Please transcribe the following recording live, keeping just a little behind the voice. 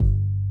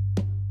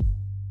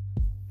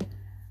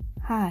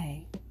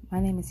Hi, my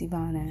name is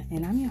Ivana,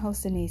 and I'm your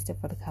host, Anista,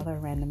 for The Color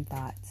of Random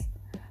Thoughts.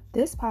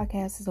 This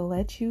podcast is to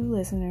let you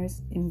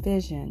listeners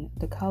envision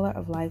the color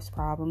of life's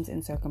problems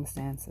and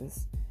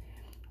circumstances.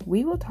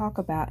 We will talk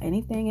about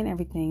anything and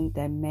everything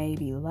that may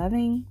be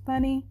loving,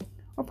 funny,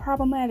 or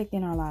problematic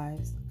in our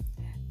lives.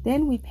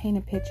 Then we paint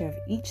a picture of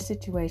each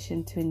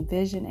situation to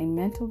envision a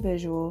mental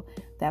visual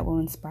that will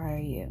inspire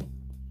you.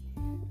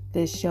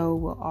 This show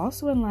will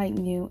also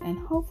enlighten you and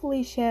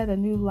hopefully shed a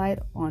new light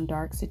on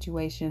dark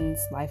situations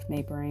life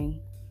may bring.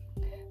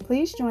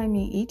 Please join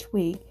me each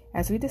week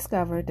as we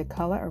discover the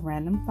color of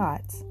random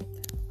thoughts.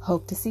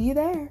 Hope to see you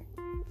there.